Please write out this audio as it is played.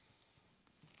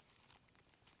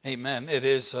Amen. It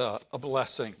is a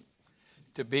blessing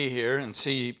to be here and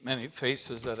see many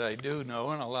faces that I do know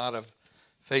and a lot of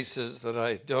faces that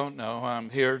I don't know.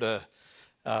 I'm here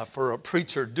for a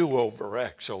preacher do-over,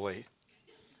 actually,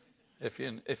 if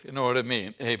you know what I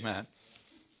mean. Amen.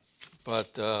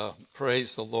 But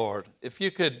praise the Lord. If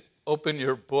you could open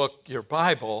your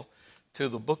Bible, to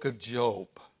the book of Job.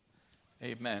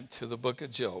 Amen. To the book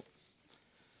of Job.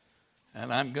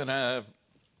 And I'm going to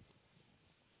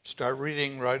start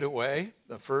reading right away,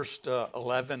 the first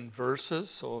 11 verses,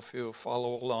 so if you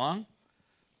follow along.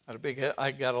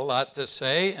 I got a lot to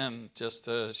say in just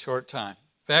a short time.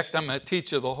 In fact, I'm going to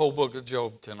teach you the whole book of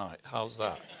Job tonight. How's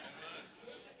that?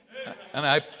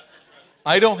 And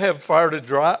I don't have far to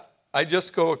drive. I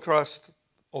just go across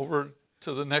over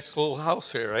to the next little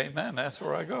house here. Amen. That's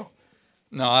where I go.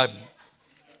 No,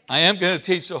 I am going to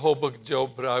teach the whole book of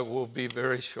Job, but I will be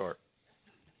very short.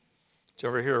 Did you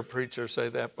ever hear a preacher say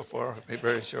that before? I'll be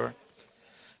very short.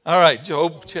 All right,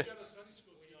 Job.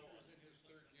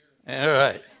 All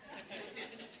right.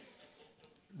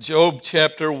 Job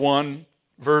chapter 1,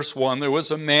 verse 1. There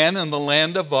was a man in the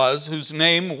land of Uz whose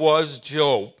name was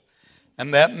Job.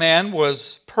 And that man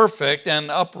was perfect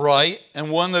and upright, and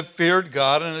one that feared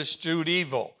God and eschewed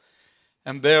evil.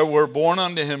 And there were born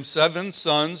unto him 7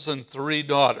 sons and 3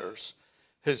 daughters.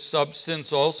 His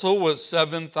substance also was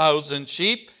 7,000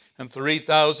 sheep, and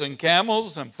 3,000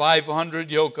 camels, and 500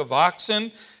 yoke of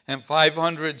oxen, and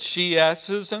 500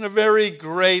 she-asses, and a very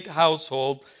great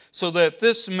household, so that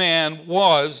this man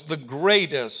was the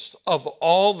greatest of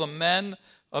all the men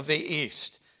of the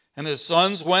east. And his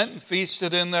sons went and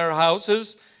feasted in their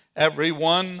houses, every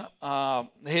one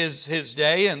his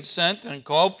day, and sent and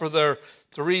called for their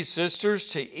 3 sisters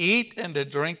to eat and to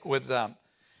drink with them.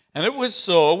 And it was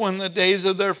so, when the days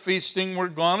of their feasting were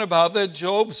gone about, that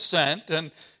Job sent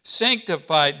and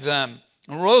sanctified them,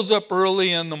 and rose up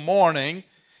early in the morning,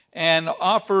 and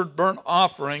offered burnt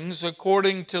offerings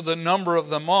according to the number of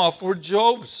them all. For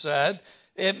Job said,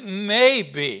 it may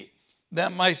be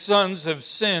that my sons have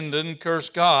sinned and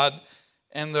cursed God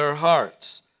in their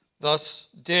hearts. Thus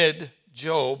did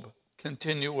Job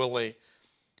continually.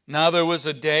 Now there was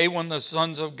a day when the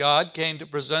sons of God came to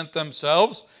present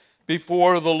themselves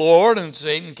before the Lord, and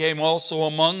Satan came also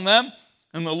among them.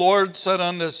 And the Lord said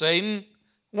unto Satan,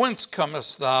 whence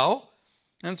comest thou?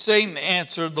 And Satan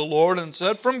answered the Lord and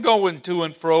said, from going to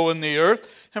and fro in the earth,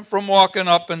 and from walking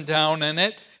up and down in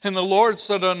it. And the Lord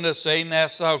said unto Satan,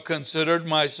 hast thou considered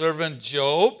my servant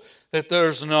Job, that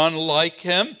there's none like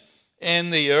him in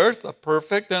the earth, a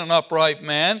perfect and an upright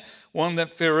man, one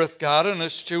that feareth God and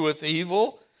escheweth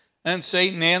evil? And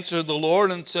Satan answered the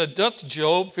Lord and said, doth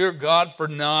Job fear God for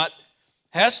naught?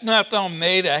 Hast not thou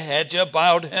made a hedge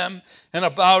about him, and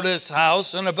about his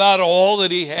house, and about all that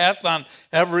he hath on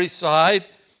every side?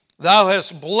 Thou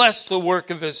hast blessed the work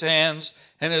of his hands,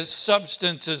 and his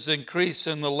substance is increased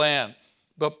in the land.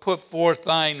 But put forth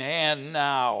thine hand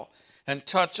now, and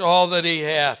touch all that he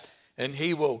hath, and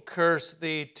he will curse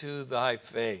thee to thy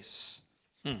face.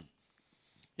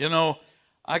 You know,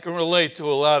 I can relate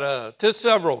to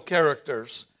several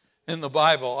characters in the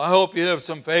Bible. I hope you have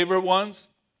some favorite ones.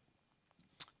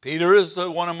 Peter is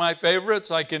one of my favorites.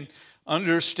 I can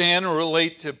understand and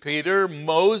relate to Peter.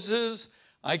 Moses,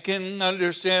 I can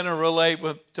understand and relate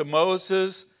to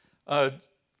Moses.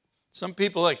 Some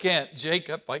people I can't.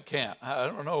 Jacob, I can't. I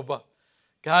don't know, but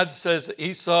God says,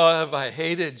 Esau have I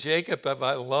hated, Jacob have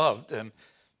I loved. And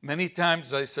many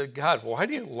times I said, God, why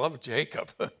do you love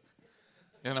Jacob?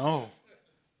 You know,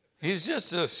 he's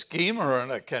just a schemer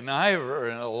and a conniver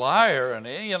and a liar. And,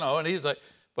 and he's like,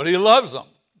 but he loves them.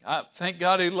 Thank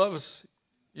God he loves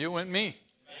you and me.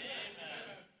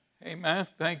 Amen.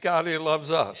 Thank God he loves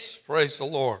us. Praise the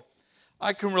Lord.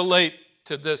 I can relate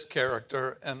to this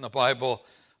character in the Bible,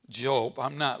 Job.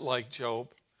 I'm not like Job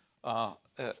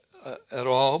at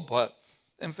all, but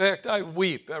in fact, I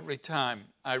weep every time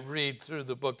I read through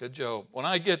the book of Job. When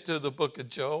I get to the book of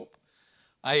Job,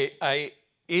 I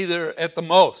either, at the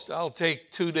most, I'll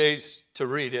take 2 days to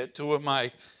read it, 2 of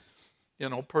my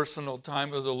personal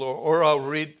time with the Lord, or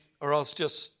I'll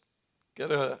just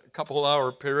get a couple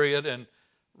hour period and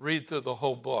read through the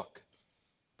whole book.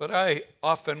 But I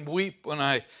often weep when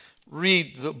I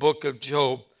read the book of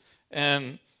Job,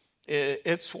 and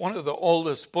it's one of the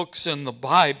oldest books in the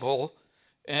Bible.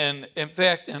 And in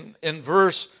fact, in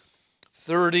verse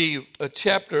 30,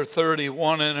 chapter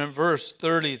 31, and in verse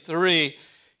 33,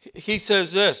 he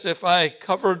says this, if I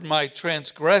covered my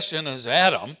transgression as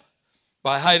Adam,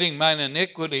 by hiding mine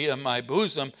iniquity in my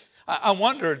bosom. I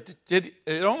wonder,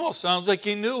 it almost sounds like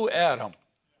he knew Adam.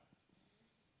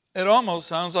 It almost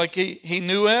sounds like he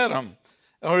knew Adam,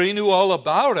 or he knew all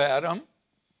about Adam.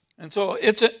 And so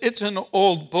it's an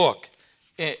old book,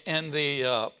 and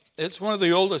it's one of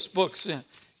the oldest books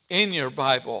in your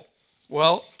Bible.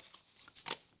 Well,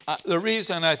 the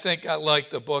reason I think I like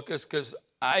the book is because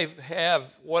I have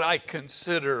what I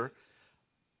consider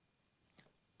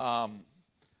a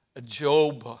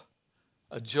Job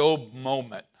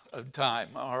moment of time.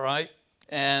 All right,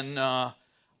 and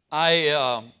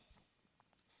I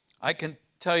can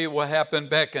tell you what happened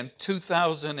back in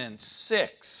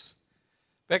 2006.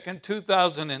 Back in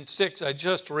 2006, I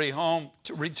just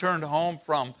returned home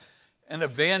from an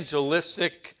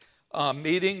evangelistic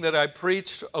meeting that I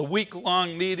preached, a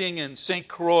week-long meeting in St.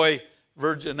 Croix,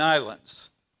 Virgin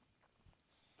Islands.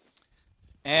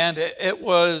 And it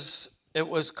was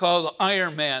called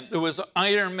Ironman. There was an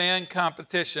Ironman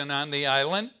competition on the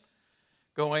island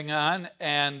going on,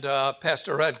 and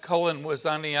Pastor Ed Cullen was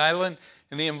on the island,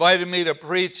 and he invited me to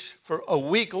preach for a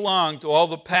week long to all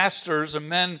the pastors and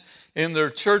men in their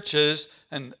churches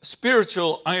and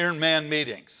spiritual Ironman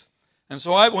meetings. And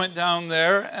so I went down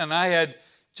there, and I had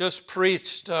just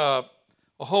preached a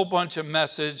whole bunch of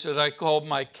messages that I called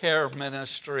my care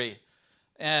ministry.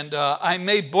 And I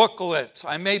made booklets.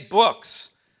 I made books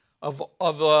of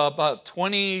about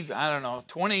 20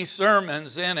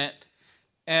 sermons in it.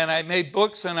 And I made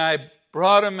books, and I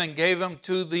brought them and gave them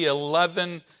to the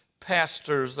 11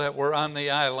 pastors that were on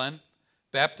the island,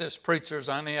 Baptist preachers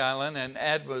on the island, and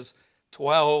Ed was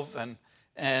 12, and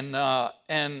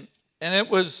it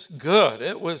was good.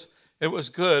 It was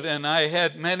good, and I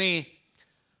had many.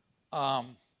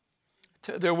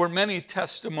 There were many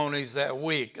testimonies that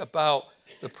week about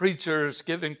the preachers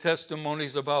giving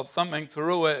testimonies about thumbing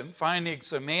through it and finding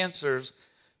some answers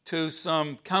to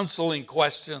some counseling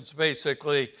questions,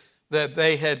 basically, that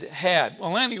they had.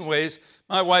 Well, anyways,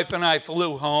 my wife and I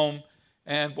flew home,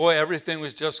 and boy, everything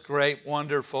was just great,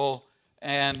 wonderful,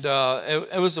 and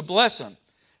it was a blessing.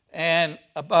 And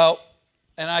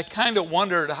I kind of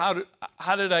wondered,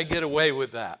 how did I get away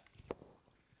with that?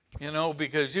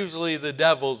 Because usually the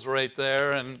devil's right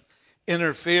there and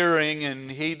interfering, and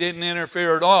he didn't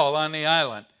interfere at all on the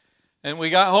island. And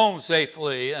we got home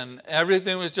safely, and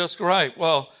everything was just right.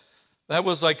 Well, that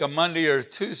was like a Monday or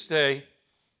Tuesday.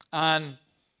 On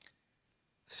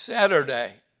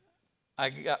Saturday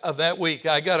of that week,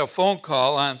 I got a phone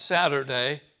call on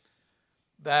Saturday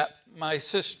that my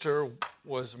sister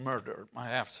was murdered. My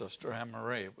half-sister,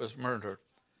 Anne-Marie, was murdered.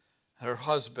 Her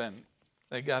husband,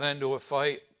 they got into a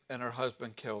fight, and her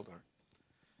husband killed her.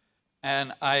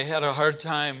 And I had a hard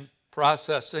time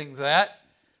processing that.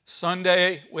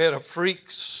 Sunday, we had a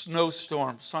freak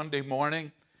snowstorm Sunday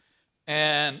morning,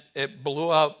 and it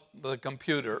blew out the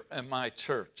computer in my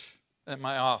church, in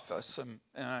my office, in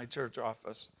my church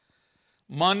office.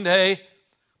 Monday,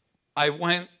 I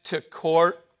went to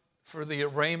court for the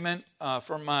arraignment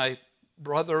for my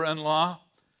brother-in-law,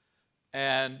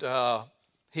 and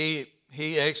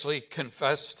he actually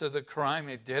confessed to the crime.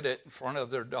 He did it in front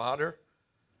of their daughter.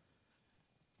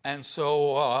 And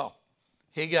so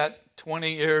he got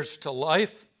 20 years to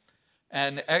life.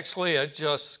 And actually, I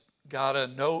just got a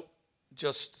note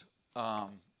just a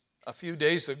few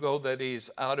days ago that he's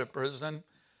out of prison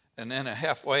and in a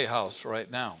halfway house right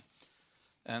now.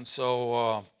 And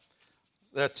so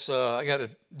that's I got to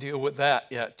deal with that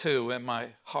yet too in my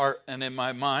heart and in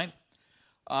my mind.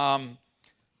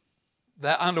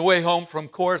 That on the way home from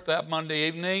court that Monday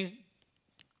evening,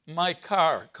 my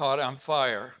car caught on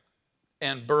fire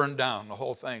and burned down. The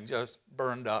whole thing just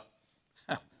burned up.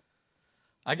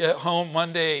 I get home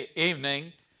Monday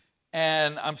evening,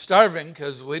 and I'm starving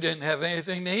because we didn't have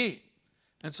anything to eat.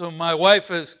 And so my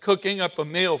wife is cooking up a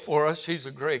meal for us. She's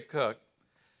a great cook.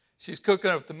 She's cooking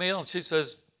up the meal, and she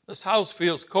says, "This house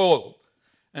feels cold."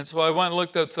 And so I went and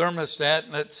looked at the thermostat,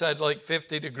 and it said like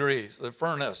 50 degrees. The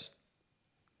furnace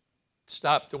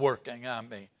stopped working on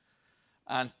me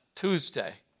on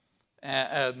Tuesday,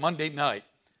 Monday night.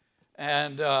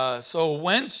 And so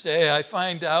Wednesday, I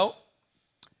find out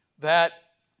that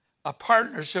a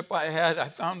partnership I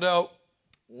found out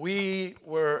we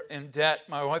were in debt.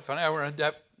 My wife and I were in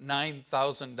debt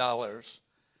 $9,000.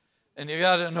 And you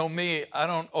got to know me, I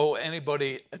don't owe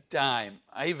anybody a dime.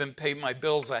 I even pay my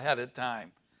bills ahead of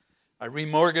time. I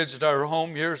remortgaged our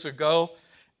home years ago,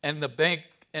 and the bank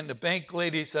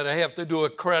lady said, "I have to do a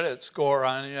credit score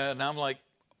on you." And I'm like,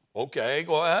 "Okay,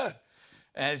 go ahead."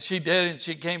 And she did, and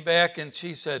she came back and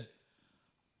she said,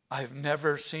 "I've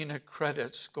never seen a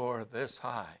credit score this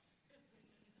high."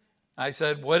 I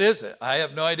said, "What is it?" "I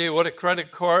have no idea what a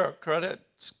credit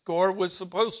score was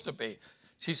supposed to be."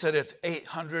 She said, "It's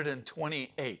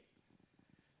 828.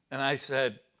 And I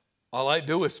said, "All I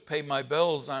do is pay my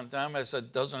bills on time." I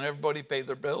said, "Doesn't everybody pay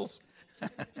their bills?"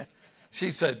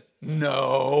 She said,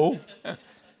 no.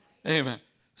 Amen.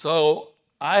 So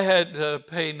I had to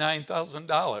pay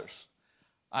 $9,000.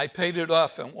 I paid it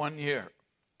off in 1 year.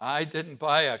 I didn't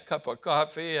buy a cup of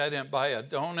coffee. I didn't buy a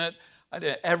donut. I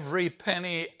did every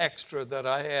penny extra that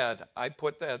I had. I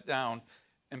put that down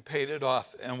and paid it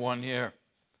off in 1 year.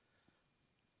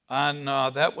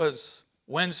 That was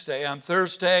Wednesday. On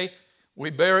Thursday, we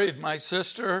buried my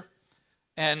sister.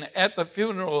 And at the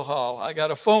funeral hall, I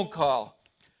got a phone call.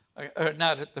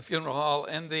 Not at the funeral hall,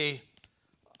 in the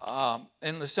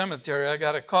cemetery, I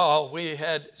got a call. We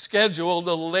had scheduled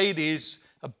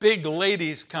a big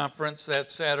ladies' conference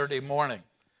that Saturday morning.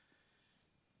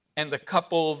 And the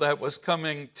couple that was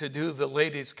coming to do the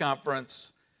ladies'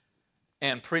 conference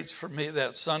and preach for me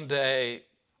that Sunday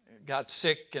got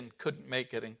sick and couldn't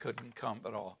make it and couldn't come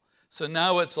at all. So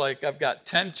now it's like I've got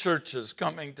 10 churches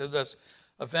coming to this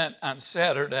event on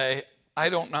Saturday. I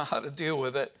don't know how to deal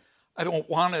with it. I don't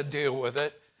want to deal with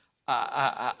it.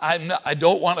 I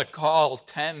don't want to call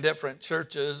 10 different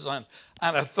churches on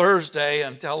a Thursday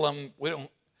and tell them we don't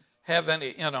have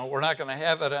any, we're not going to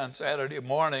have it on Saturday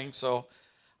morning. So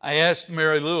I asked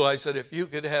Mary Lou, I said, if you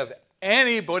could have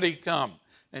anybody come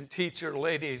and teach your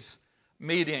ladies'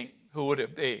 meeting, who would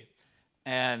it be?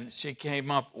 And she came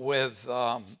up with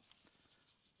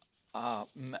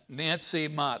Nancy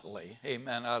Motley,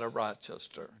 amen, out of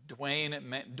Rochester.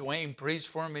 Dwayne preached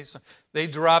for me. They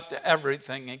dropped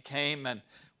everything and came and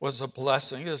was a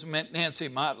blessing. It was Nancy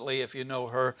Motley, if you know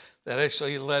her, that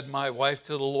actually led my wife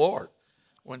to the Lord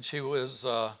when she was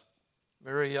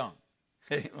very young.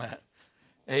 Amen.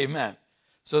 Amen.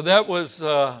 So that was,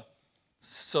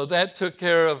 so that took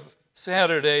care of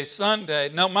Saturday. Sunday.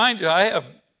 Now, mind you, I have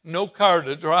no car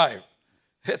to drive.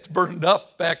 It's burned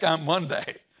up back on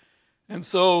Monday. And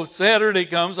so Saturday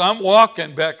comes, I'm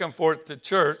walking back and forth to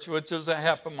church, which is a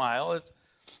half a mile. It's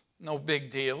no big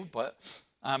deal, but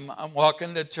I'm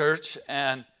walking to church,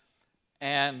 and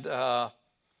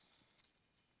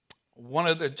one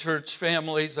of the church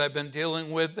families I've been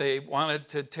dealing with, they wanted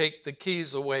to take the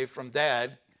keys away from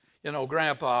Dad,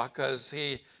 Grandpa, because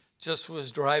he just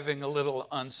was driving a little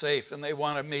unsafe, and they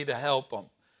wanted me to help him.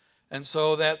 And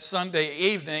so that Sunday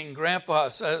evening, Grandpa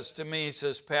says to me, he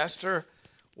says, Pastor,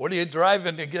 what are you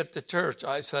driving to get to church?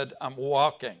 I said, I'm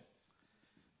walking.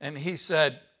 And he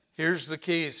said, here's the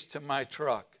keys to my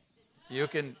truck. You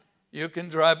can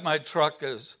drive my truck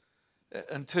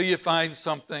until you find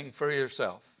something for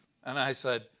yourself. And I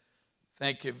said,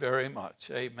 thank you very much.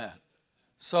 Amen.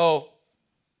 So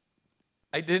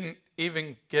I didn't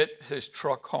even get his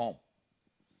truck home.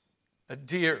 A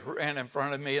deer ran in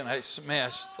front of me, and I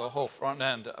smashed the whole front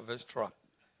end of his truck.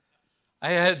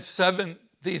 I had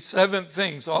these seven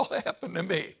things all happened to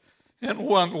me in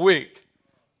 1 week.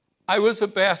 I was a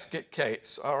basket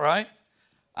case, all right?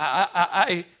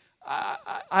 I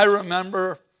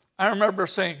remember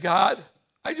saying, God,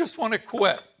 I just want to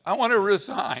quit. I want to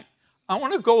resign. I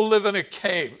want to go live in a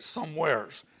cave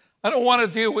somewheres. I don't want to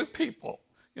deal with people.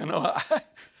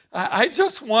 I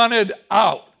just wanted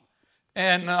out.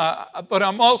 But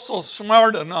I'm also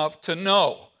smart enough to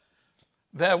know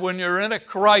that when you're in a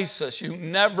crisis, you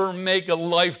never make a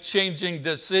life-changing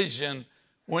decision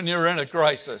when you're in a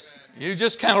crisis. You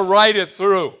just kind of ride it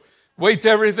through. Wait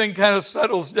till everything kind of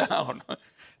settles down.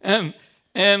 And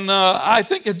I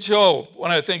think of Job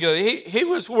when I think of it. He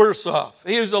was worse off.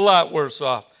 He was a lot worse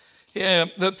off.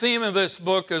 The theme of this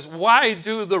book is, why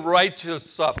do the righteous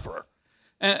suffer?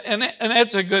 And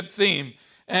that's a good theme.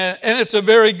 And it's a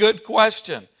very good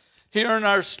question. Here in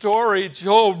our story,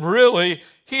 Job really,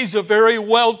 he's a very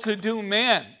well-to-do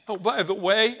man. Oh, by the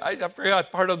way, I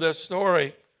forgot part of this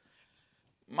story.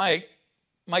 My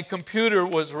computer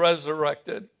was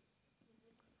resurrected.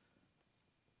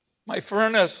 My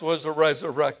furnace was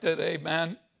resurrected,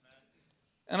 amen.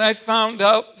 And I found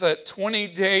out that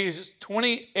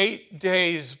 28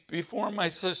 days before my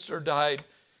sister died,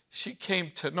 she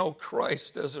came to know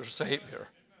Christ as her Savior.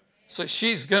 So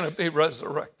she's going to be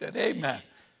resurrected, amen.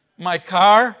 My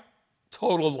car,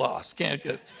 total loss.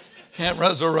 Can't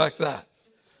resurrect that.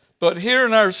 But here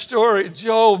in our story,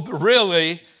 Job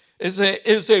really is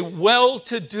a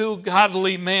well-to-do,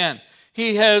 godly man.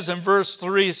 He has, in verse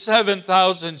 3,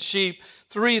 7,000 sheep,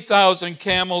 3,000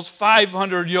 camels,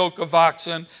 500 yoke of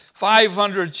oxen,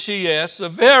 500 she-asses, a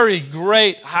very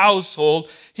great household.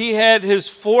 He had his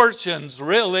fortunes,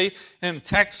 really, in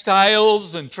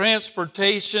textiles and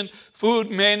transportation, food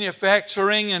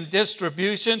manufacturing and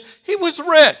distribution. He was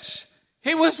rich.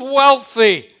 He was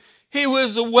wealthy. He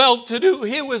was well-to-do.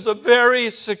 He was a very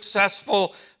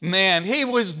successful man. He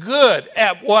was good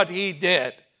at what he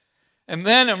did. And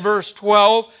then in verse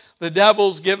 12, the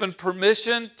devil's given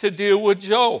permission to deal with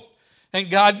Job. And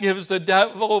God gives the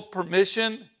devil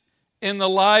permission in the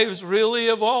lives really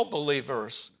of all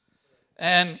believers.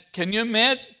 And can you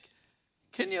imagine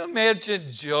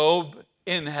Job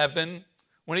in heaven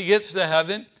when he gets to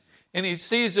heaven and he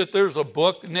sees that there's a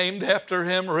book named after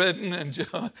him written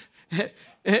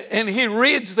and he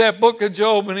reads that book of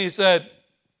Job and he said,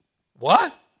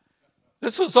 what?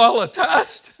 This was all a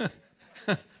test?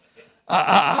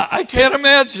 I can't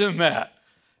imagine that.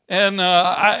 And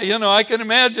I can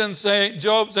imagine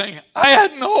Job saying, I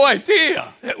had no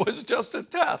idea. It was just a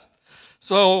test.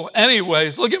 So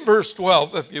anyways, look at verse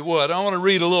 12 if you would. I want to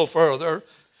read a little further.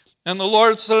 And the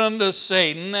Lord said unto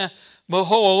Satan,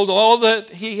 behold, all that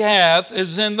he hath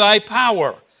is in thy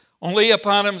power. Only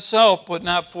upon himself put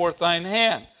not forth thine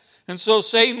hand. And so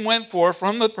Satan went forth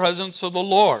from the presence of the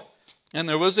Lord. And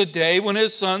there was a day when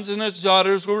his sons and his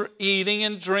daughters were eating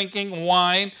and drinking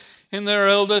wine in their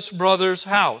eldest brother's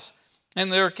house.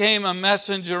 And there came a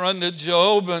messenger unto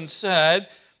Job and said,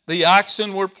 the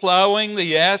oxen were plowing,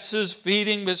 the asses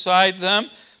feeding beside them,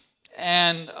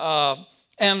 and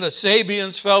the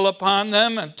Sabeans fell upon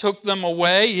them and took them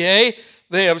away. Yea,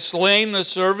 they have slain the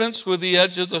servants with the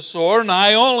edge of the sword, and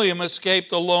I only am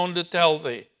escaped alone to tell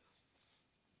thee.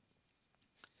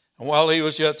 And while he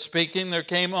was yet speaking, there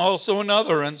came also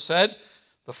another and said,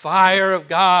 the fire of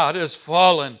God is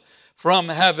fallen from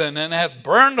heaven and hath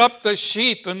burned up the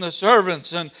sheep and the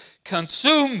servants and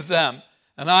consumed them.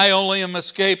 And I only am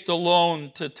escaped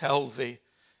alone to tell thee.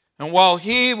 And while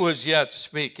he was yet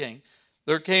speaking,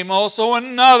 there came also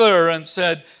another and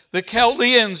said, the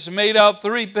Chaldeans made out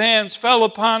 3 bands, fell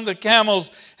upon the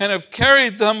camels, and have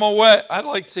carried them away. I'd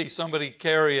like to see somebody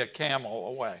carry a camel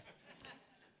away.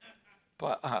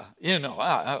 But,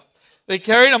 they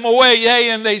carried them away, yea,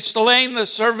 and they slain the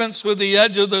servants with the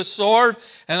edge of the sword,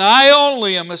 and I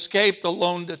only am escaped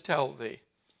alone to tell thee.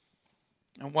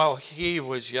 And while he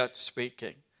was yet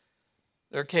speaking,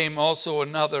 there came also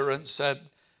another and said,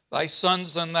 thy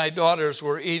sons and thy daughters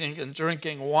were eating and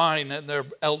drinking wine in their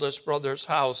eldest brother's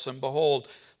house, and behold,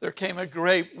 there came a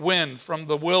great wind from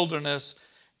the wilderness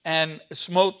and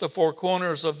smote the 4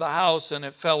 corners of the house, and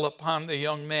it fell upon the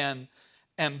young men,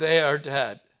 and they are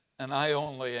dead, and I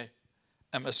only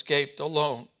am escaped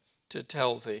alone to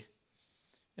tell thee.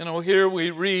 Here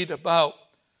we read about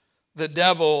the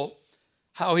devil,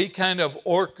 how he kind of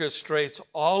orchestrates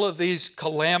all of these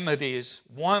calamities,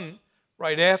 one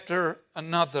right after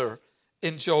another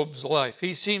in Job's life.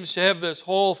 He seems to have this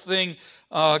whole thing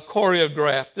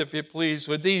choreographed, if you please,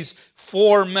 with these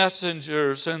 4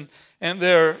 messengers and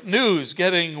their news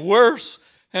getting worse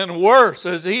and worse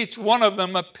as each one of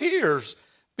them appears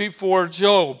before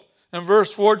Job. In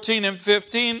verse 14 and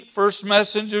 15, first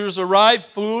messengers arrive,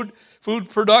 food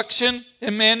production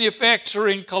and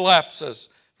manufacturing collapses.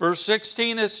 Verse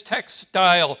 16 is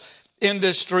textile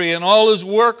industry, and all his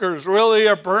workers really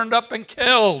are burned up and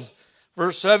killed.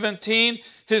 Verse 17,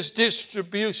 his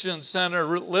distribution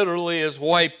center literally is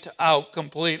wiped out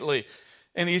completely.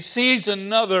 And he sees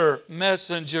another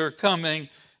messenger coming,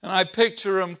 and I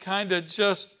picture him kind of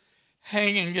just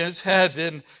hanging his head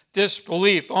in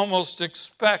disbelief, almost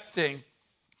expecting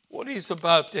what he's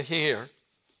about to hear.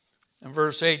 In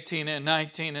verse 18 and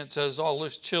 19, it says, all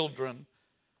his children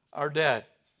are dead.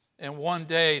 And one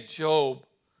day, Job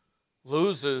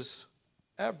loses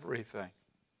everything.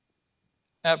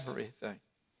 Everything.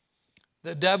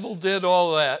 The devil did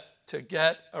all that to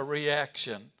get a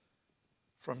reaction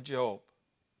from Job.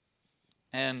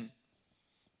 And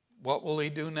what will he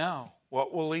do now?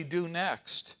 What will he do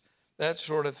next? That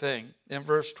sort of thing. In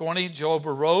verse 20, Job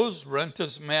arose, rent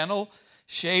his mantle,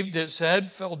 shaved his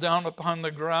head, fell down upon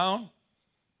the ground,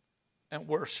 and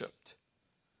worshiped.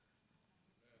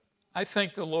 I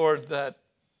thank the Lord that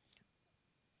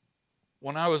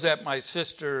when I was at my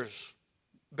sister's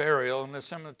burial in the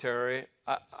cemetery,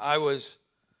 I was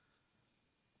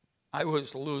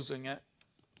losing it.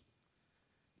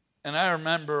 And I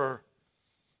remember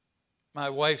my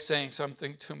wife saying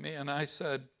something to me, and I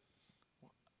said,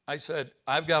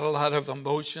 I've got a lot of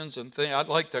emotions and things. I'd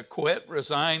like to quit,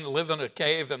 resign, live in a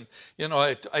cave. And,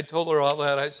 I told her all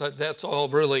that. I said, that's all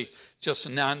really just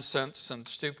nonsense and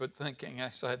stupid thinking.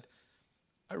 I said,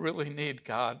 I really need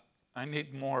God. I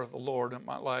need more of the Lord in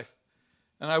my life.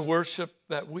 And I worshiped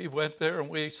that we went there and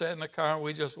we sat in the car and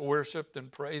we just worshiped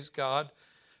and praised God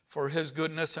for his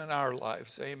goodness in our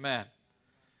lives. Amen.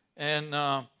 And,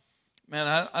 man,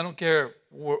 I don't care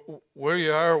where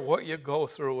you are, what you go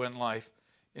through in life.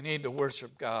 You need to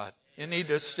worship God. You need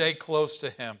to stay close to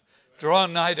him. Draw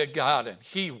nigh to God, and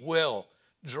he will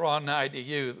draw nigh to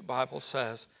you, the Bible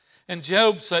says. And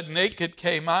Job said, naked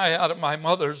came I out of my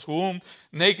mother's womb,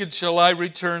 naked shall I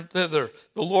return thither.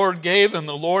 The Lord gave, and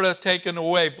the Lord hath taken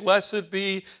away. Blessed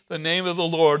be the name of the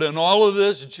Lord. And all of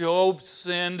this, Job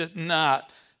sinned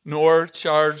not, nor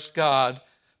charged God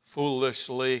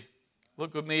foolishly.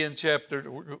 Look with me in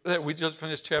we just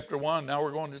finished chapter 1. Now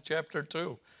we're going to chapter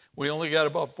 2. We only got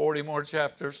about 40 more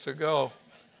chapters to go.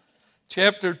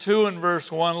 Chapter 2 and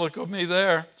verse 1, look with me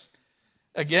there.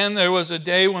 Again, there was a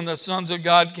day when the sons of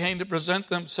God came to present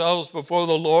themselves before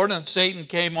the Lord, and Satan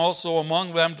came also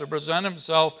among them to present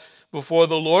himself before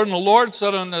the Lord. And the Lord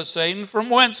said unto Satan, from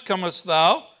whence comest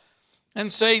thou?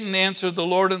 And Satan answered the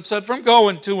Lord and said, from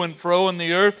going to and fro in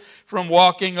the earth, from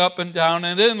walking up and down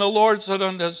in it. And the Lord said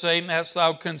unto Satan, hast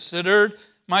thou considered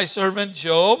my servant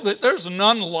Job, that there's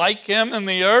none like him in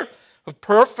the earth, a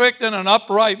perfect and an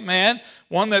upright man,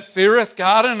 one that feareth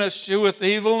God and escheweth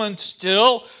evil, and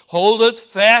still holdeth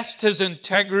fast his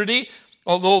integrity,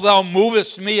 although thou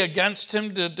movest me against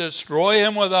him to destroy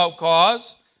him without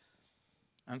cause?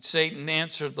 And Satan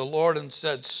answered the Lord and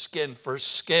said, skin for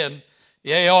skin,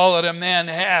 yea, all that a man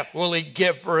hath will he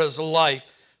give for his life.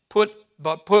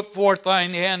 But put forth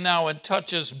thine hand now and touch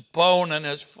his bone and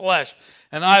his flesh,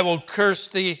 and I will curse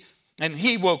thee, and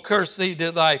he will curse thee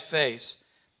to thy face.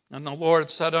 And the Lord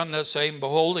said unto Satan,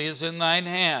 behold, he is in thine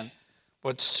hand,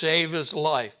 but save his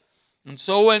life. And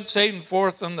so went Satan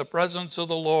forth in the presence of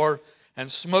the Lord, and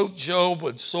smote Job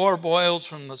with sore boils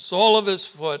from the sole of his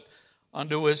foot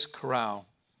unto his crown.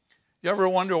 You ever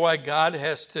wonder why God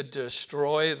has to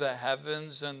destroy the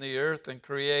heavens and the earth and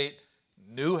create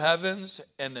new heavens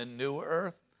and a new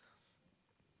earth?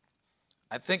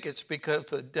 I think it's because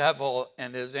the devil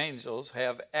and his angels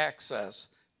have access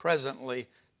presently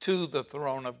to the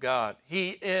throne of God.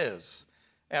 He is,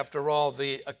 after all,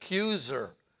 the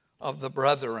accuser of the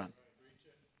brethren.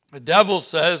 The devil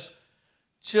says,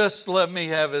 just let me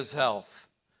have his health.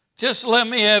 Just let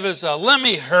me have his health. Let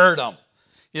me hurt him.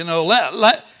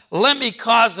 Let me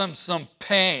cause him some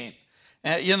pain.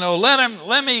 Let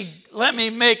me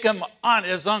make him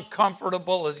as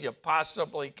uncomfortable as you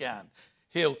possibly can.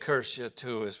 He'll curse you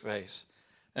to his face.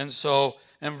 And so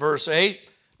in verse 8,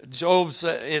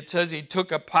 it says he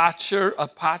took a potsherd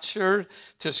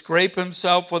to scrape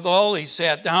himself withal. He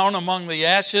sat down among the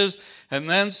ashes, and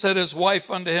then said his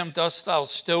wife unto him, dost thou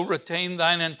still retain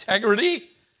thine integrity?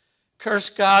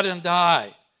 Curse God and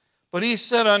die. But he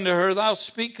said unto her, thou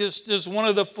speakest as one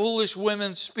of the foolish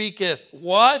women speaketh.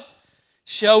 What?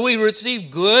 Shall we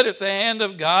receive good at the hand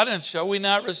of God, and shall we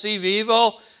not receive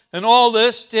evil? And all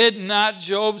this did not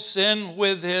Job sin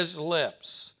with his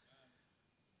lips.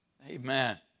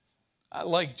 Amen. I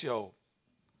like Job.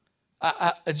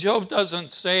 Job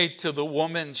doesn't say to the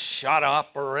woman, shut up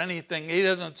or anything. He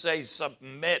doesn't say,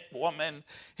 submit, woman.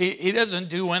 He doesn't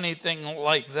do anything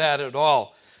like that at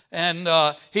all. And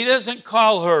he doesn't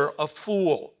call her a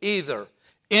fool either.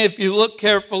 If you look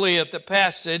carefully at the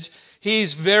passage,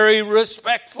 he's very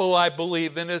respectful, I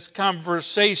believe, in his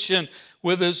conversation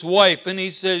with his wife. And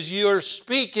he says, you're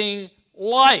speaking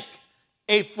like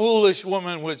a foolish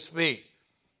woman would speak.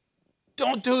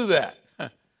 Don't do that.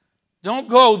 Don't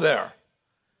go there.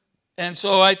 And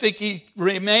so I think he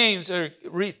retains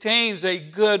a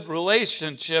good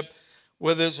relationship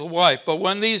with his wife. But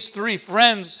when these three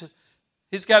friends,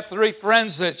 he's got three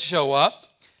friends that show up,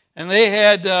 and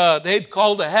they'd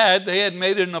called ahead. They had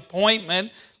made an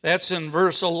appointment. That's in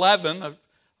verse 11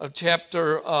 of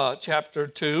chapter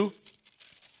 2.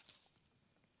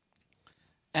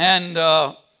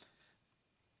 And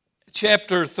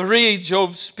chapter 3,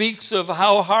 Job speaks of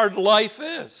how hard life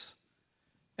is.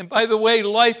 And by the way,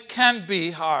 life can be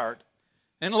hard.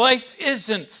 And life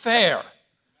isn't fair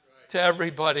to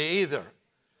everybody either.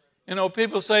 You know,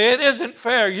 people say, it isn't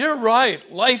fair. You're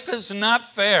right. Life is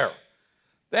not fair.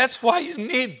 That's why you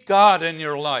need God in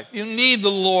your life. You need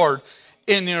the Lord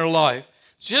in your life.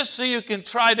 Just so you can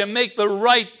try to make the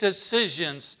right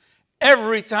decisions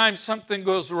every time something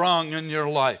goes wrong in your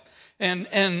life.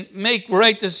 And make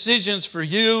right decisions for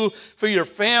you, for your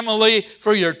family,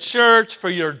 for your church, for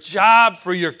your job,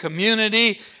 for your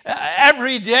community.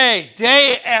 Every day,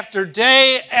 day after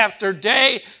day after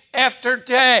day after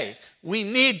day, we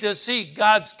need to seek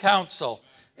God's counsel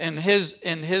in his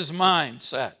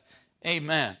mindset.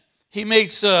 Amen. He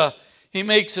makes a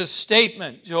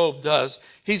statement, Job does.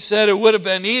 He said it would have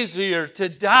been easier to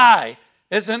die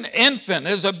as an infant,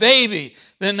 as a baby,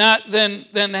 than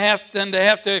to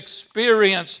have to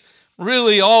experience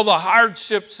really all the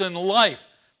hardships in life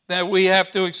that we have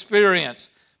to experience.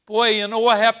 Boy, you know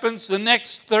what happens? The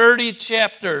next 30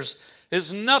 chapters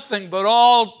is nothing but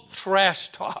all trash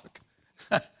talk.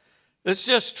 It's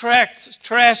just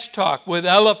trash talk with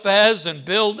Eliphaz and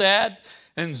Bildad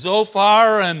and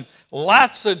Zophar and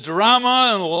lots of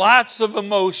drama and lots of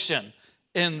emotion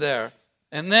in there.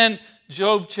 And then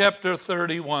Job chapter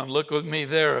 31. Look with me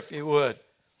there if you would.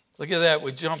 Look at that.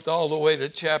 We jumped all the way to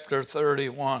chapter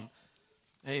 31.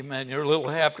 Amen. You're a little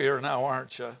happier now,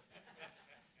 aren't you?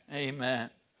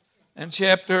 Amen. And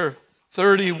chapter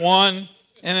 31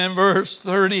 and in verse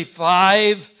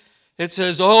 35, it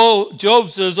says, Job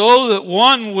says, "Oh, that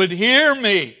one would hear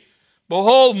me.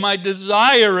 Behold, my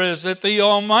desire is that the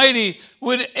Almighty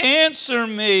would answer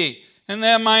me, and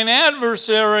that mine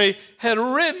adversary had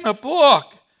written a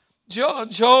book."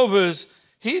 Job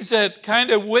he's at kind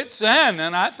of wit's end,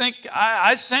 and I think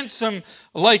I sense him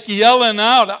like yelling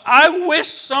out, "I wish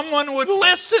someone would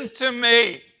listen to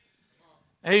me."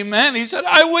 Amen. He said,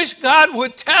 "I wish God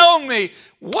would tell me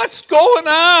what's going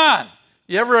on."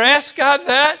 You ever ask God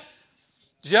that?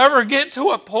 Did you ever get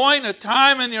to a point, a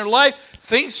time in your life,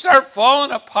 things start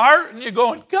falling apart and you're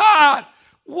going, "God,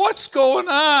 what's going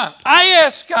on?" I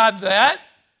asked God that.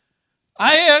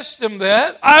 I asked him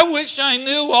that. I wish I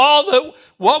knew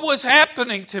what was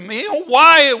happening to me and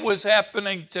why it was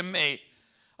happening to me.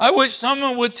 I wish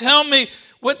someone would tell me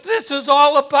what this is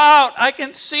all about. I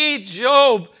can see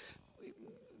Job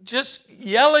just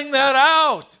yelling that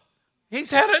out.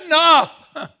 He's had enough.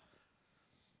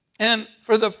 And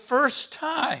for the first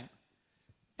time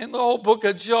in the whole book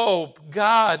of Job,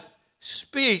 God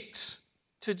speaks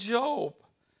to Job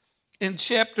in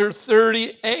chapter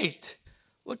 38.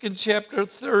 Look in chapter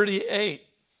 38.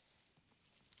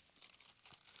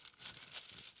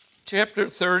 Chapter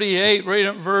 38, right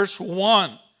in verse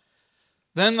 1.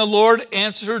 "Then the Lord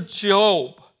answered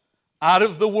Job out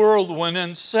of the whirlwind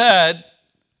and said,"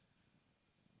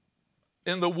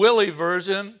 in the Willie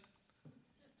version,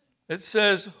 it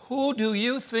says, "Who do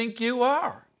you think you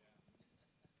are?"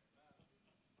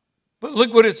 But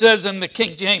look what it says in the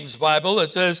King James Bible.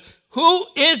 It says, "Who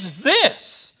is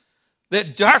this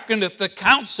that darkeneth the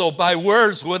counsel by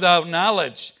words without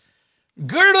knowledge?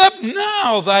 Gird up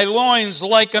now thy loins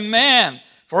like a man,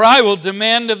 for I will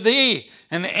demand of thee,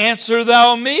 and answer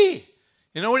thou me."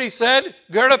 You know what he said?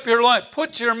 Gird up your loins.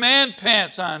 Put your man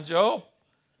pants on, Job.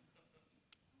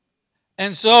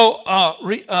 And so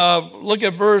look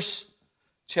at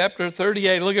chapter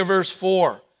 38, look at verse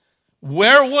 4.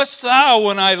 "Where wast thou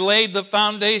when I laid the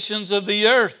foundations of the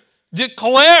earth?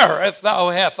 Declare if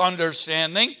thou hast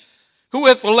understanding. Who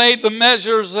hath laid the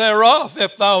measures thereof,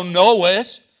 if thou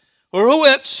knowest? Or who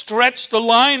hath stretched the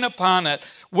line upon it?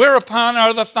 Whereupon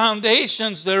are the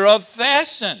foundations thereof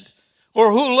fastened?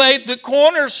 Or who laid the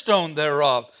cornerstone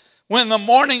thereof? When the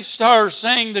morning stars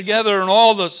sang together and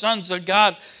all the sons of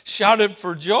God shouted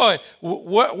for joy."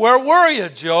 Where were you,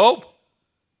 Job?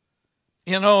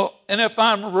 You know, and if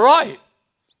I'm right,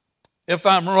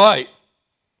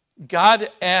 God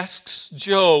asks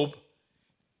Job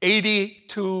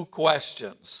 82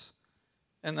 questions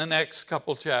in the next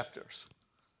couple chapters.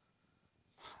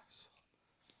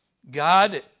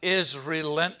 God is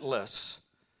relentless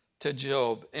to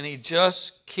Job, and he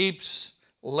just keeps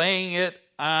laying it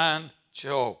on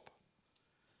Job.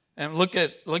 And look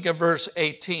at verse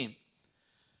 18.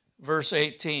 Verse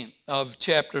 18 of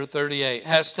chapter 38.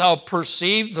 "Hast thou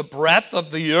perceived the breadth of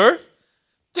the earth?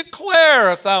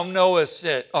 Declare if thou knowest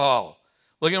it all."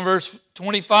 Look at verse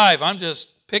 25. I'm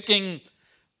just picking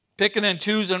and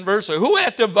choosing verses. "Who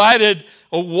hath divided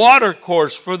a water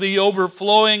course for the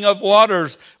overflowing of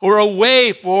waters, or a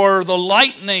way for the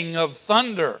lightning of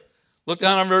thunder?" Look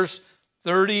down on verse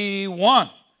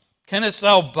 31. "Canst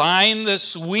thou bind the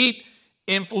sweet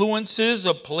influences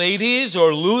of Pleiades,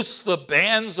 or loose the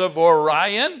bands of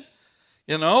Orion?"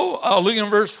 You know, look at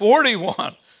verse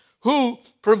 41. "Who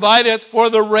provideth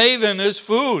for the raven his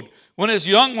food? When his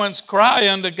young ones cry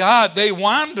unto God, they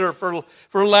wander for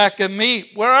lack of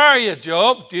meat." Where are you,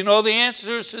 Job? Do you know the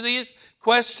answers to these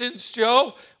questions,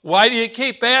 Job? Why do you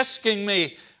keep asking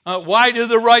me? Why do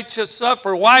the righteous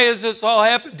suffer? Why is this all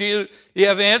happening? Do you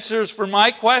have answers for my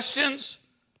questions?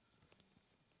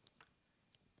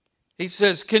 He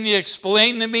says, "Can you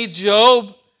explain to me,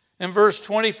 Job?" In verse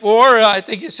 24, I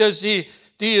think he says, do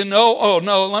you know? Oh,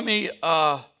 no, let me,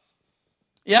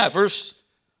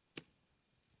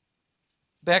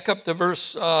 back up to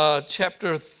verse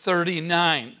chapter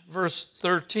 39, verse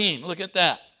 13. Look at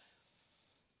that.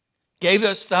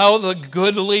 "Gavest thou the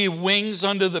goodly wings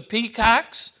unto the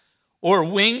peacocks, or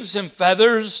wings and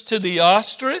feathers to the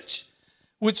ostrich,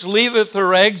 which leaveth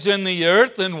her eggs in the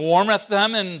earth, and warmeth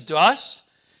them in dust?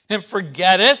 And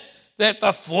forgetteth that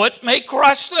the foot may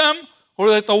crush them, or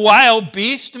that the wild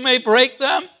beast may break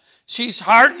them? She's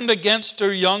hardened against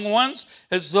her young ones,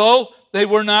 as though they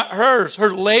were not hers.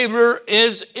 Her labor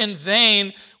is in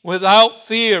vain without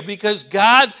fear, because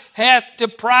God hath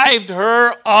deprived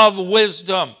her of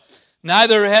wisdom,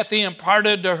 neither hath he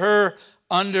imparted to her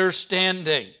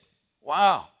understanding.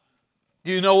 Wow.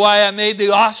 Do you know why I made the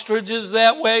ostriches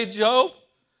that way, Job?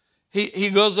 He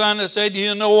goes on to say, do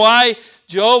you know why,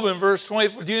 Job, in verse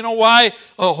 24, do you know why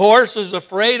a horse is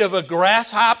afraid of a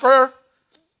grasshopper?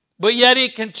 But yet he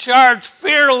can charge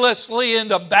fearlessly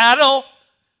into battle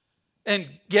and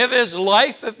give his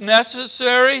life if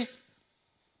necessary.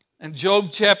 In Job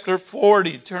chapter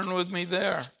 40, turn with me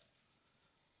there.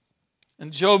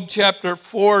 In Job chapter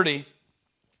 40,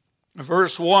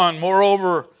 verse 1,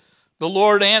 moreover, the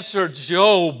Lord answered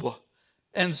Job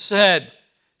and said,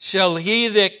 shall he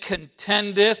that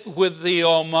contendeth with the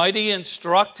Almighty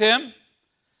instruct him?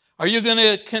 Are you going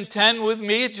to contend with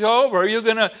me, Job? Are you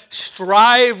going to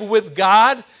strive with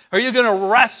God? Are you going to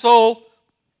wrestle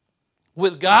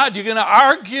with God? You're going to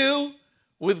argue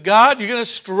with God? You're going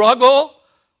to struggle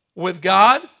with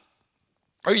God?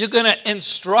 Are you going to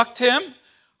instruct him?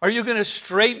 Are you going to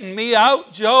straighten me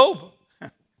out, Job?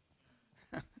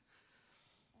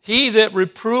 He that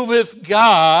reproveth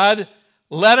God,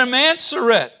 let him answer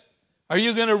it. Are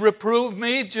you going to reprove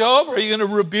me, Job? Are you going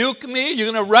to rebuke me? Are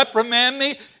you going to reprimand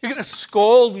me? You're going to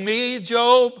scold me,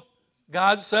 Job?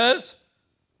 God says.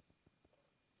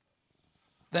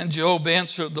 Then Job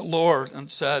answered the Lord and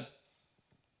said,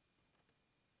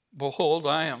 behold,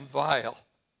 I am vile.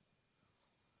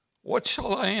 What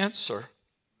shall I answer?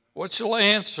 What shall I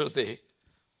answer thee?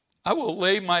 I will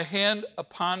lay my hand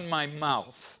upon my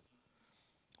mouth.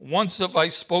 Once have I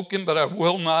spoken, but I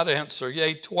will not answer.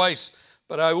 Yea, twice,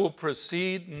 but I will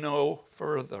proceed no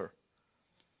further.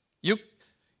 You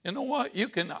know what? You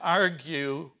can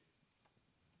argue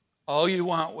all you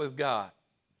want with God.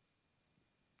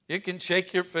 You can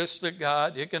shake your fist at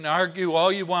God. You can argue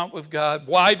all you want with God.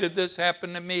 Why did this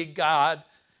happen to me, God?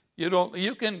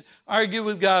 You can argue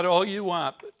with God all you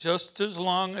want, but just as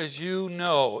long as you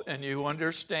know and you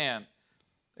understand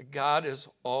that God is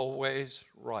always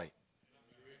right.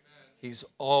 He's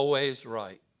always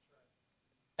right.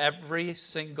 Every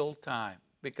single time,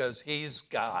 because he's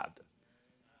God.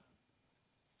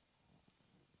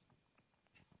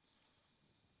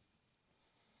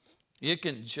 You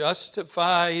can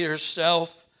justify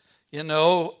yourself,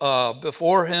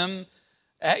 before him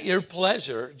at your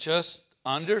pleasure. Just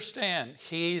understand,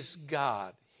 he's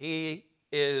God. He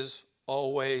is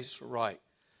always right.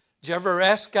 Did you ever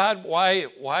ask God,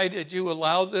 why did you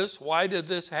allow this? Why did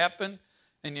this happen?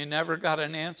 And you never got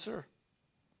an answer?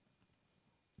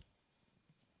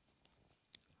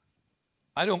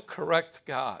 I don't correct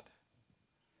God.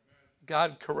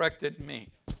 God corrected me.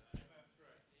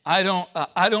 I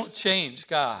don't change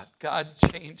God. God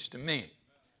changed me.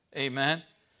 Amen.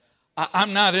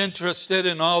 I'm not interested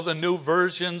in all the new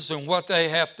versions and what they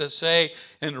have to say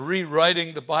and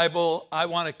rewriting the Bible. I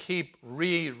want to keep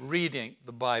rereading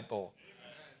the Bible.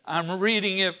 I'm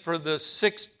reading it for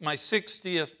my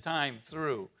 60th time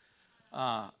through,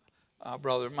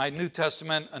 brother. My New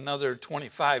Testament another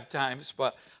 25 times,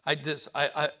 but I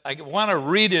want to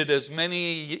read it as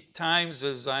many times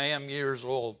as I am years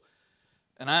old.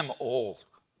 And I'm old.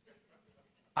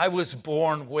 I was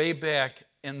born way back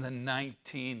in the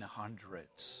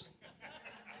 1900s.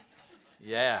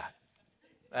 Yeah,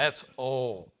 that's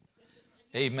old.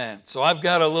 Amen. So I've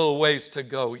got a little ways to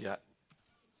go yet.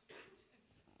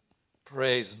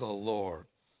 Praise the Lord.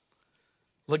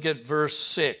 Look at verse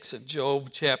 6 in Job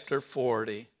chapter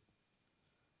 40.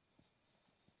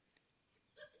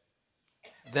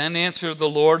 Then answered the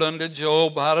Lord unto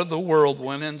Job out of the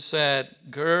whirlwind and said,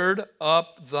 gird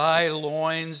up thy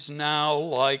loins now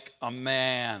like a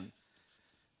man,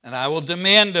 and I will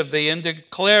demand of thee, and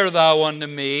declare thou unto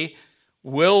me,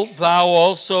 wilt thou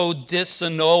also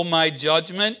disannul my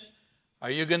judgment?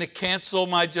 Are you going to cancel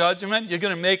my judgment? You're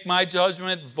going to make my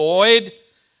judgment void?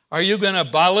 Are you going to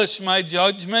abolish my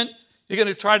judgment? You're going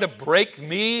to try to break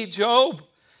me, Job?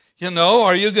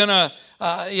 Are you going to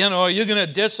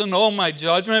disannul my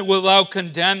judgment? Wilt thou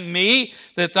condemn me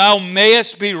that thou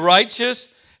mayest be righteous?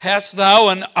 Hast thou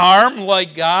an arm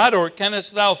like God, or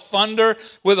canst thou thunder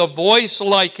with a voice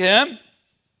like him?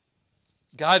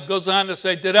 God goes on to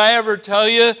say, did I ever tell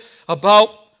you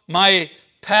about my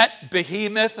pet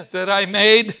behemoth that I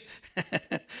made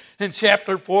in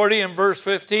chapter 40 and verse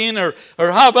 15? Or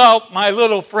how about my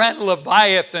little friend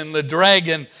Leviathan, the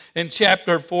dragon, in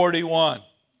chapter 41?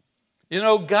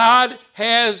 God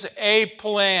has a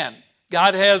plan.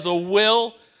 God has a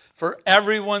will for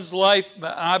everyone's life.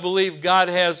 I believe God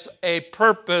has a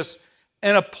purpose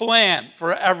and a plan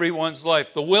for everyone's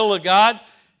life. The will of God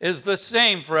is the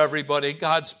same for everybody.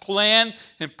 God's plan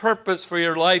and purpose for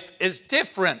your life is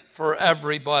different for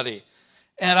everybody.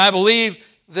 And I believe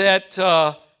that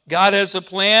God has a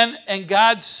plan and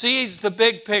God sees the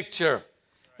big picture.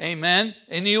 Amen.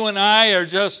 And you and I are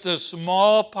just a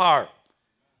small part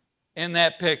in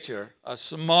that picture, a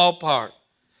small part.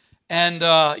 And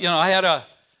I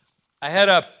had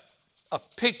a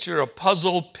picture, a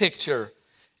puzzle picture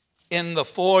in the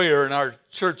foyer in our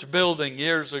church building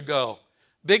years ago.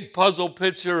 Big puzzle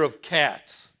picture of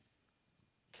cats,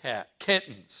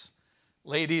 kittens.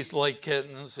 Ladies like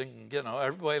kittens, and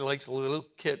everybody likes little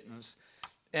kittens.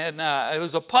 And it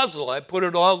was a puzzle. I put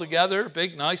it all together,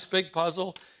 nice big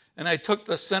puzzle, and I took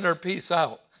the centerpiece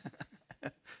out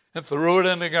and threw it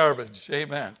in the garbage.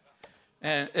 Amen.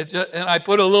 And I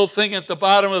put a little thing at the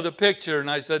bottom of the picture,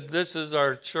 and I said, "This is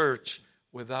our church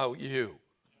without you.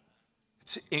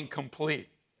 It's incomplete.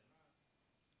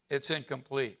 It's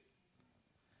incomplete."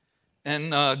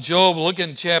 And Job, look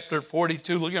in chapter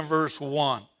 42, look in verse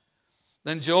 1.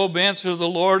 Then Job answered the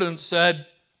Lord and said,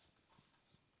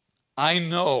 "I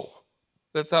know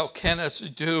that thou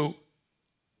canst do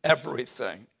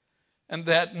everything, and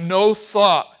that no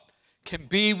thought can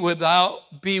be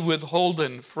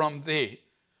withholden from thee.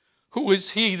 Who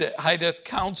is he that hideth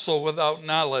counsel without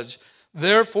knowledge?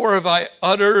 Therefore have I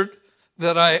uttered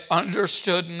that I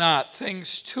understood not,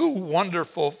 things too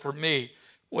wonderful for me,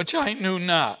 which I knew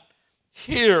not.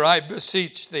 Hear, I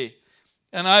beseech thee,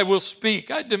 and I will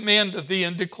speak. I demand of thee,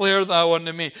 and declare thou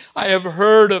unto me. I have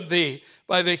heard of thee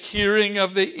by the hearing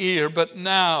of the ear, but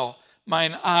now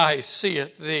mine eye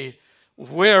seeth thee.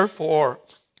 Wherefore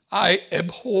I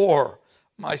abhor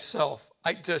myself.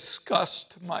 I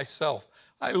disgust myself.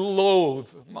 I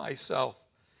loathe myself."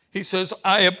 He says,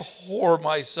 "I abhor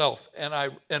myself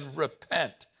and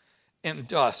repent in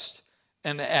dust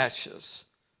and ashes."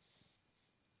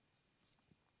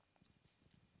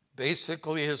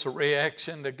 Basically, his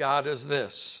reaction to God is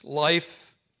this: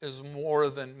 life is more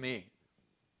than me.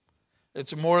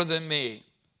 It's more than me.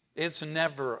 It's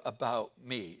never about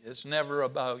me. It's never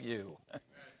about you.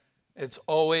 It's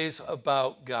always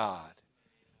about God.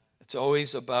 It's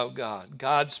always about God.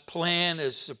 God's plan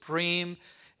is supreme.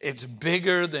 It's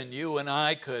bigger than you and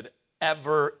I could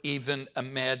ever even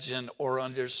imagine or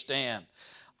understand.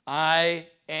 I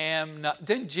am not.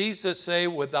 Didn't Jesus say,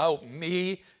 "Without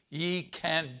me, ye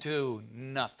can do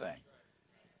nothing"?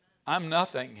 I'm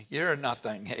nothing. You're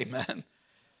nothing. Amen.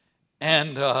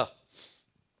 And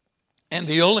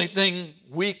the only thing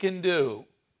we can do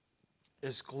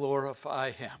is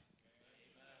glorify him.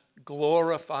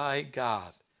 Glorify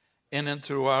God in and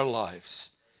through our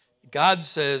lives. God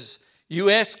says, "You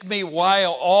ask me why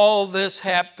all this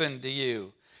happened to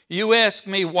you. You ask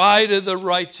me, why do the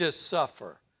righteous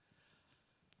suffer?"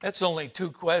 That's only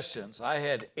 2 questions. I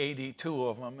had 82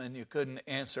 of them, and you couldn't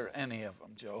answer any of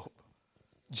them, Job.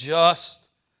 Just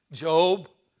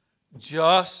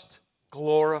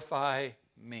glorify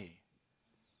me.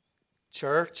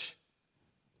 Church,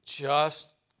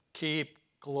 just keep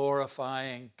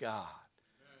glorifying God.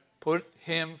 Put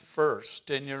him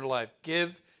first in your life.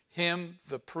 Give him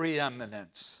the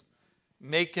preeminence.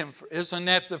 Make him, isn't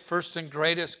that the first and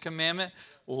greatest commandment?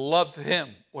 Love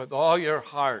him with all your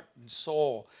heart and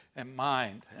soul and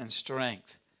mind and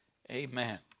strength.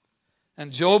 Amen.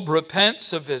 And Job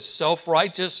repents of his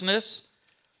self-righteousness.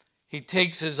 He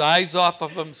takes his eyes off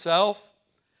of himself.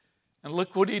 And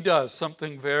look what he does,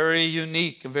 something very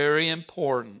unique and very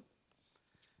important.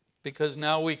 Because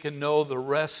now we can know the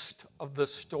rest of the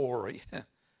story.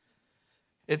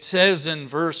 It says in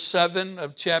verse 7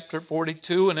 of chapter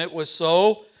 42, "And it was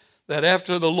so that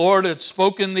after the Lord had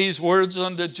spoken these words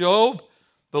unto Job,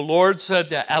 the Lord said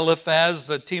to Eliphaz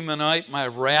the Temanite, My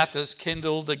wrath is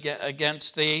kindled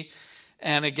against thee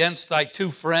and against thy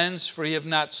 2 friends, for ye have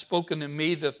not spoken to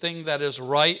me the thing that is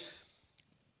right,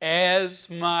 as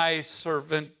my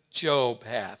servant Job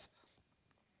hath.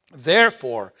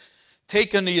 Therefore,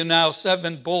 take unto you now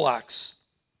 7 bullocks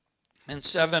and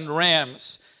 7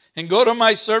 rams, and go to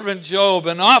my servant Job,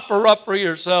 and offer up for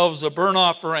yourselves a burnt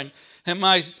offering, and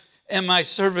my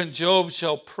servant Job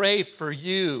shall pray for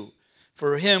you.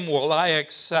 For him will I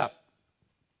accept,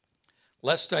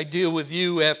 lest I deal with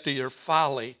you after your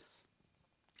folly,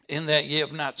 in that ye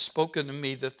have not spoken to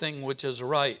me the thing which is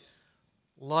right,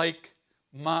 like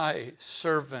my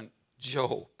servant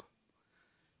Job."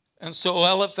 And so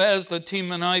Eliphaz the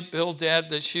Temanite, Bildad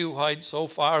the Shuhite,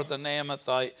 Zophar the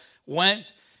Naamathite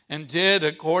went and did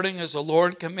according as the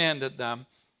Lord commanded them.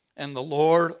 And the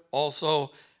Lord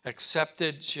also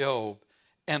accepted Job.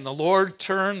 And the Lord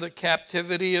turned the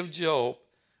captivity of Job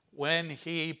when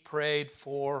he prayed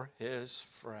for his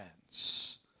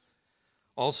friends.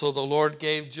 Also, the Lord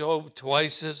gave Job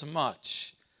twice as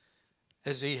much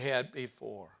as he had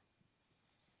before.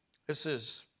 This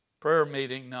is prayer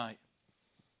meeting night.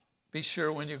 Be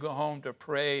sure when you go home to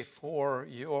pray for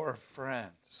your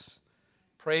friends.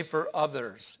 Pray for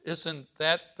others. Isn't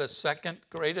that the second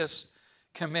greatest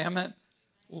commandment?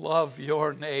 Love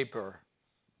your neighbor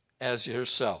as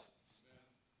yourself.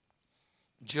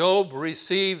 Job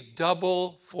received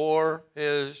double for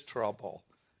his trouble.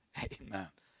 Amen.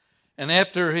 And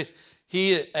after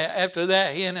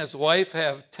that, he and his wife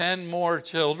have 10 more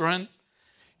children.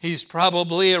 He's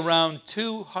probably around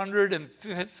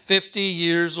 250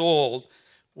 years old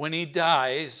when he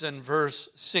dies in verse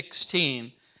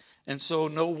 16. And so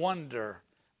no wonder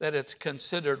that it's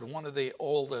considered one of the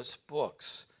oldest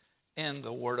books in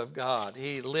the Word of God.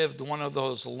 He lived one of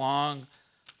those long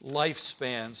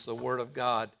lifespans the Word of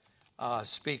God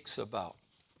speaks about.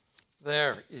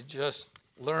 There, you just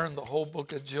learn the whole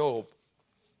book of Job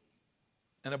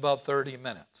in about 30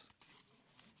 minutes.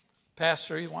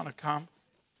 Pastor, you want to come?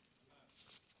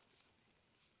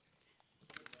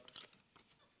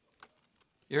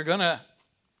 You're going to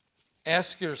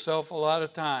ask yourself a lot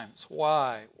of times,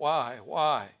 why?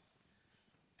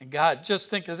 And God, just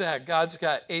think of that. God's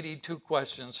got 82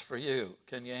 questions for you.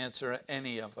 Can you answer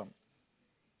any of them?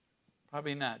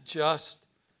 Probably not. Just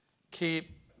keep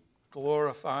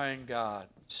glorifying God.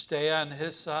 Stay on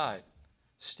His side.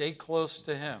 Stay close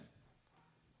to Him.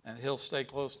 And He'll stay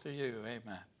close to you.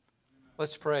 Amen.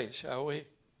 Let's pray, shall we?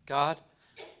 God,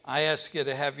 I ask you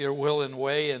to have your will and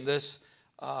way in this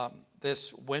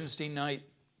Wednesday night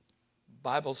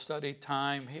Bible study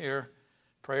time here,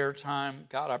 prayer time.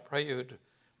 God, I pray you'd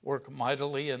work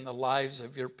mightily in the lives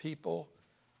of your people.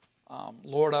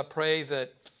 Lord, I pray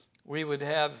that we would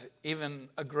have even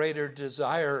a greater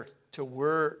desire to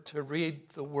read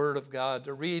the Word of God,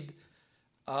 to read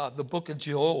the book of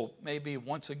Job, maybe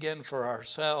once again for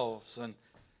ourselves, and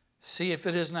see if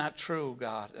it is not true,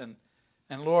 God.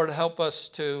 And Lord, help us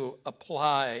to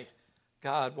apply,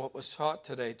 God, what was taught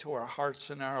today to our hearts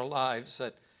and our lives,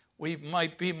 that we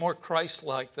might be more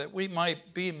Christ-like, that we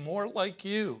might be more like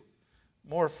you,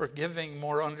 more forgiving,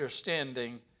 more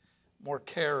understanding, more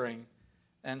caring,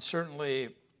 and certainly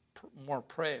more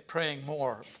praying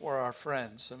more for our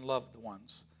friends and loved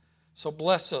ones. So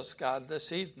bless us, God,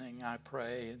 this evening, I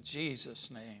pray. In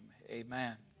Jesus' name,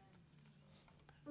 amen.